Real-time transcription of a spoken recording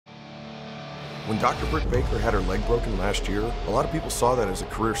When Dr. Britt Baker had her leg broken last year, a lot of people saw that as a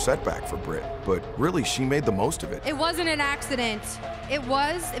career setback for Britt, but really she made the most of it. It wasn't an accident. It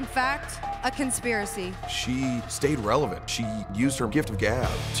was, in fact, a conspiracy. She stayed relevant. She used her gift of gab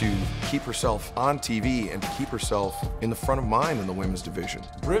to keep herself on TV and to keep herself in the front of mind in the women's division.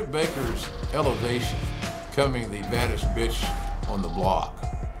 Britt Baker's elevation, becoming the baddest bitch on the block,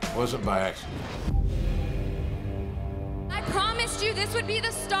 wasn't by accident. I promised you this would be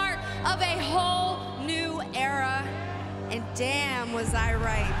the start of a whole new era, and damn was I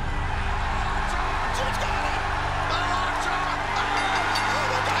right. She's got it! The lockjaw!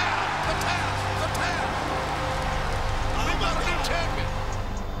 The tap! We got a new champion!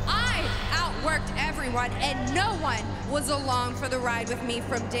 I outworked everyone, and no one was along for the ride with me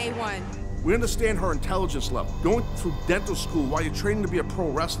from day one. We understand her intelligence level. Going through dental school while you're training to be a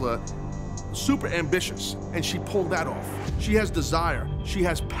pro wrestler, super ambitious, and she pulled that off. She has desire, she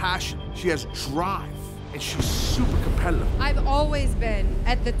has passion, she has drive, and she's super competitive. I've always been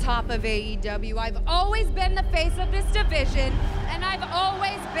at the top of AEW. I've always been the face of this division, and I've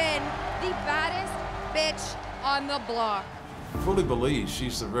always been the baddest bitch on the block. I fully believe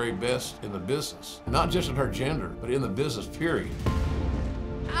she's the very best in the business, not just in her gender, but in the business, period.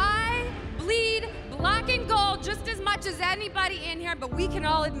 I bleed black and gold just as much as anybody in here, but we can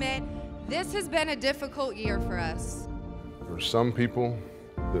all admit this has been a difficult year for us. There are some people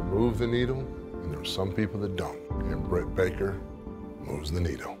that move the needle, and there are some people that don't. And Britt Baker moves the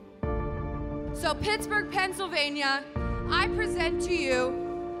needle. So Pittsburgh, Pennsylvania, I present to you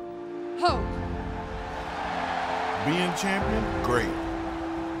hope. Being champion, great.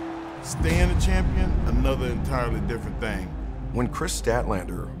 Staying a champion, another entirely different thing. When Kris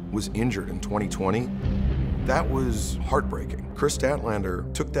Statlander was injured in 2020, that was heartbreaking. Kris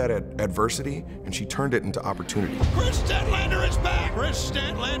Statlander took that adversity and she turned it into opportunity. Kris Statlander is back! Kris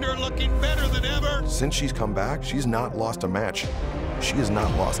Statlander looking better than ever! Since she's come back, she's not lost a match. She has not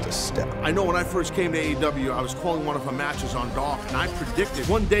lost a step. I know when I first came to AEW, I was calling one of her matches on Dark, and I predicted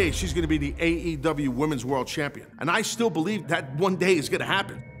one day she's gonna be the AEW Women's World Champion. And I still believe that one day is gonna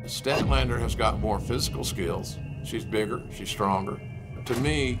happen. Statlander has got more physical skills. She's bigger, she's stronger. To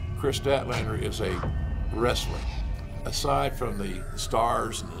me, Kris Statlander is a wrestler. Aside from the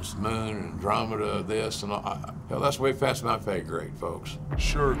stars and the moon and Andromeda, this and all, hell, that's way past my pay grade, folks.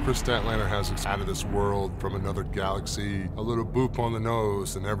 Sure, Kris Statlander has us out of this world, from another galaxy, a little boop on the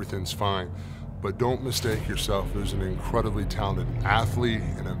nose, and everything's fine. But don't mistake yourself. There's an incredibly talented athlete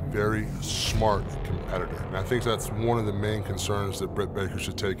and a very smart competitor. And I think that's one of the main concerns that Britt Baker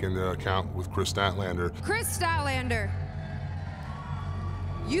should take into account with Kris Statlander. Kris Statlander,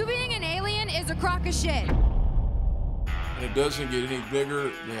 you being an alien is a crock of shit. And it doesn't get any bigger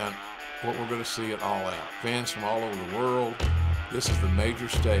than what we're going to see at All Out. Fans from all over the world. This is the major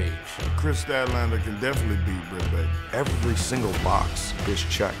stage. Kris Statlander can definitely beat Britt Baker. Every single box is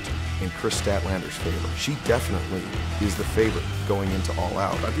checked in Kris Statlander's favor. She definitely is the favorite going into All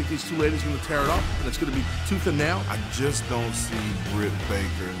Out. I think these two ladies are gonna tear it up, and it's gonna be tooth and nail. I just don't see Britt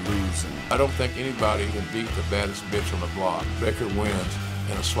Baker losing. I don't think anybody can beat the baddest bitch on the block. Baker wins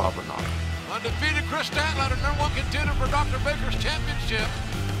in a slobber knocker. Undefeated Kris Statlander, #1 contender for Dr. Baker's championship.